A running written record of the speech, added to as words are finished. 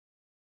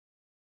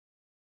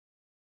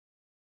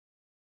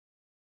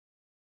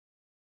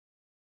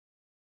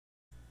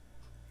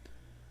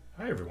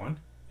Hi everyone,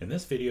 in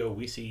this video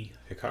we see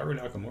Hikaru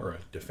Nakamura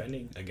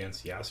defending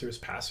against Yasser's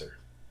passer.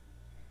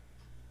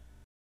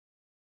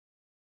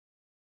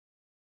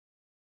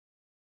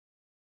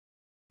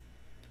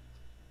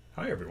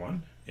 Hi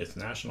everyone, it's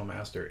National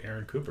Master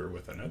Aaron Cooper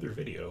with another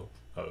video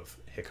of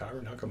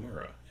Hikaru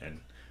Nakamura,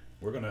 and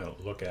we're going to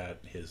look at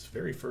his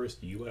very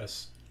first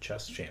US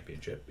chess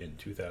championship in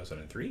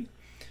 2003,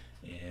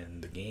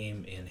 and the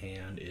game in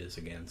hand is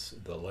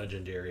against the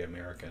legendary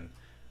American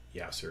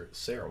Yasser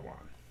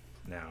Seirawan.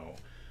 Now,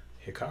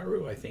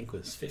 Hikaru, I think,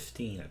 was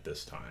 15 at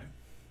this time,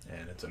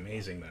 and it's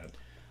amazing that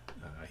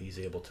he's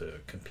able to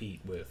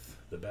compete with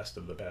the best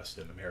of the best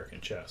in American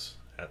chess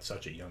at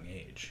such a young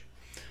age.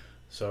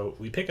 So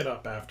we pick it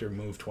up after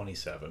move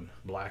 27.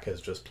 Black has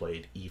just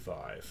played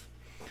e5,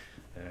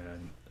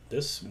 and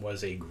this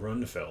was a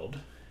Grunfeld,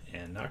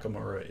 and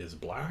Nakamura is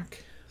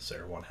black,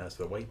 Seirawan has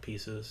the white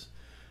pieces,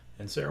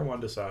 and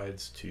Seirawan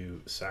decides to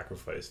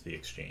sacrifice the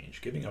exchange,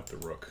 giving up the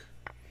rook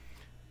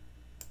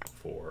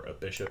for a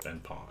bishop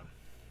and pawn.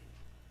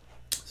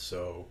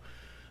 So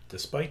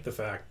despite the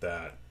fact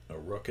that a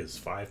rook is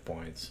 5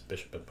 points,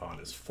 bishop and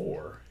pawn is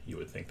 4, you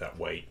would think that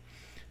white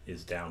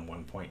is down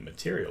 1 point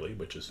materially,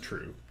 which is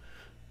true,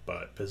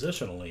 but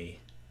positionally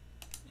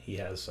he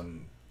has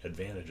some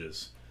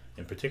advantages.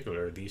 In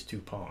particular, these two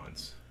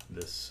pawns,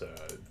 this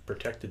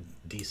protected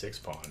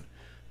d6 pawn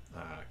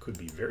could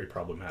be very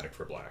problematic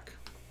for black.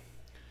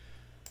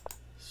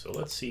 So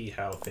let's see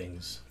how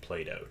things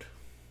played out.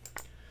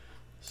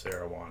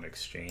 Seirawan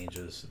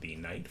exchanges the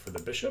knight for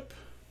the bishop,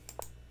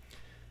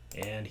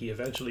 and he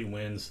eventually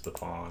wins the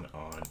pawn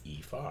on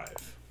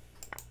e5,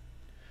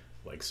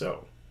 like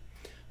so.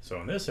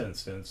 So in this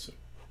instance,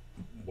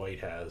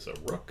 white has a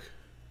rook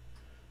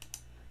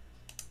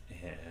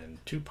and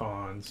two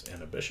pawns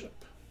and a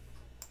bishop,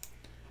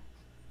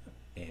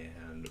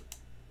 and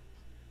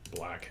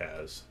black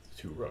has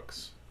two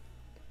rooks.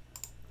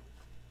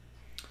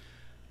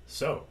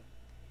 So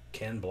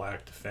can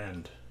black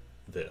defend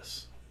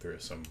this? There are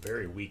some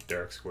very weak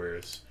dark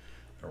squares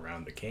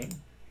around the king.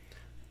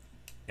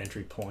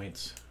 Entry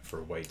points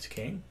for white's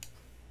king.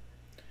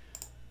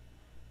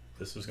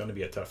 This is going to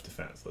be a tough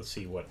defense. Let's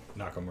see what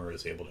Nakamura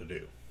is able to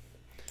do.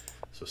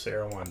 So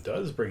Seirawan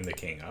does bring the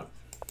king up,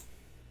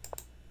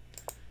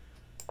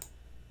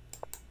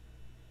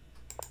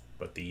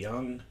 but the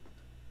young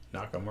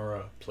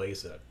Nakamura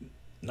plays a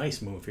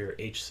nice move here,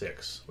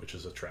 h6, which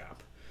is a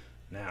trap.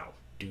 Now,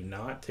 do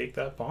not take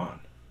that pawn.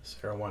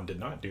 Seirawan did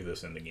not do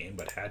this in the game,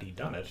 but had he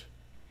done it,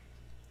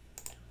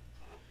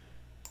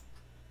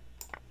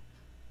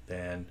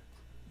 then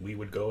we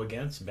would go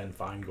against Ben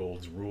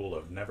Feingold's rule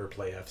of never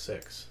play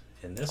f6.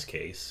 In this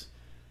case,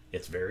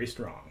 it's very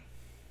strong.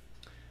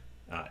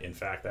 In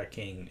fact, that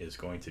king is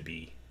going to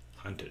be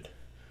hunted.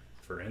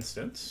 For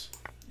instance,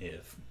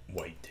 if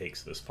white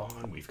takes this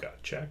pawn, we've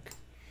got check.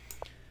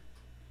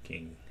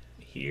 King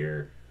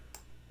here,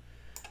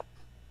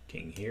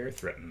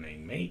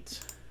 threatening mate.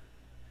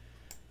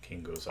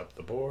 King goes up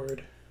the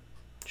board,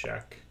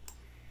 check,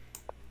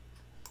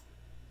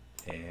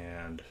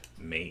 and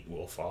mate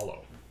will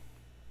follow.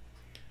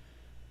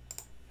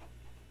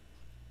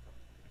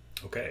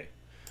 Okay,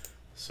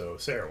 so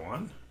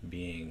Seirawan,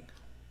 being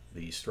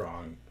the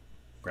strong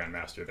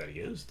grandmaster that he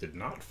is, did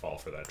not fall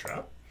for that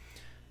trap.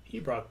 He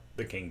brought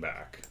the king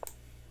back,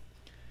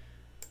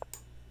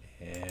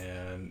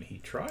 and he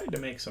tried to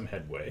make some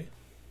headway,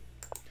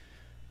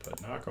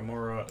 but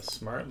Nakamura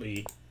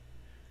smartly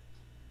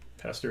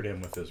pestered him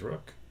with his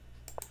rook,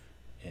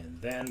 and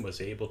then was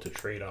able to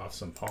trade off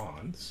some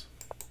pawns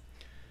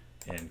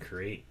and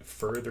create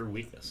further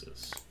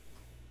weaknesses.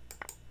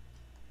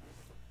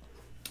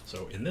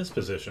 So in this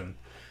position,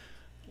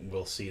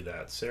 we'll see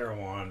that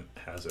Seirawan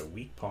has a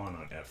weak pawn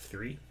on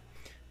f3,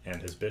 and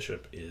his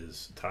bishop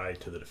is tied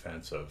to the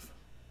defense of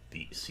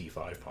the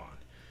c5 pawn.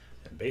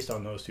 And based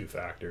on those two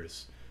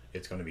factors,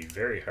 it's going to be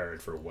very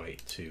hard for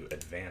white to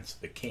advance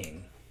the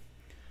king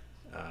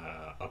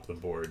up the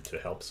board to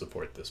help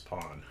support this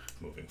pawn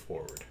moving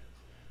forward,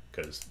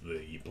 because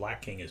the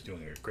black king is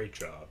doing a great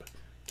job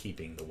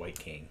keeping the white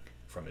king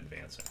from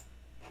advancing.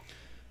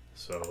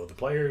 So the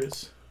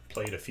players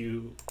played a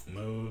few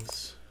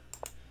moves,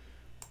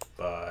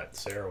 but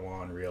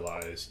Seirawan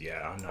realized,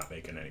 yeah, I'm not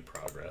making any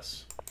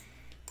progress,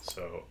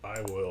 so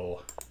I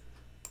will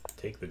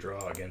take the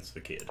draw against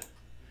the kid.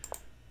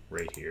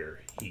 Right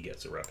here, he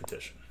gets a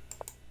repetition.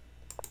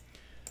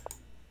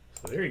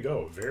 So there you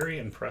go, very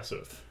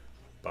impressive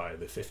by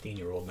the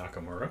 15-year-old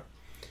Nakamura,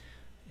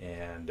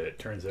 and it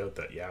turns out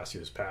that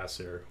Yasser's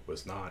passer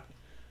was not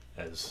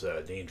as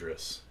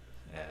dangerous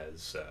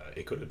as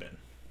it could have been.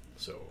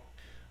 So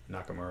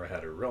Nakamura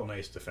had a real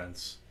nice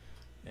defense,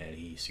 and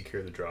he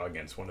secured the draw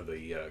against one of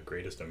the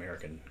greatest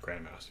American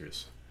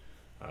grandmasters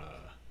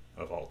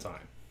of all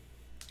time.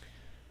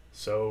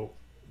 So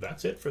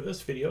that's it for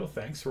this video.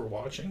 Thanks for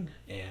watching,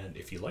 and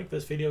if you like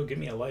this video, give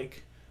me a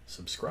like,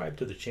 subscribe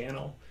to the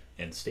channel,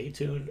 and stay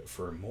tuned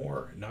for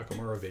more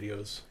Nakamura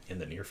videos in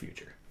the near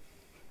future.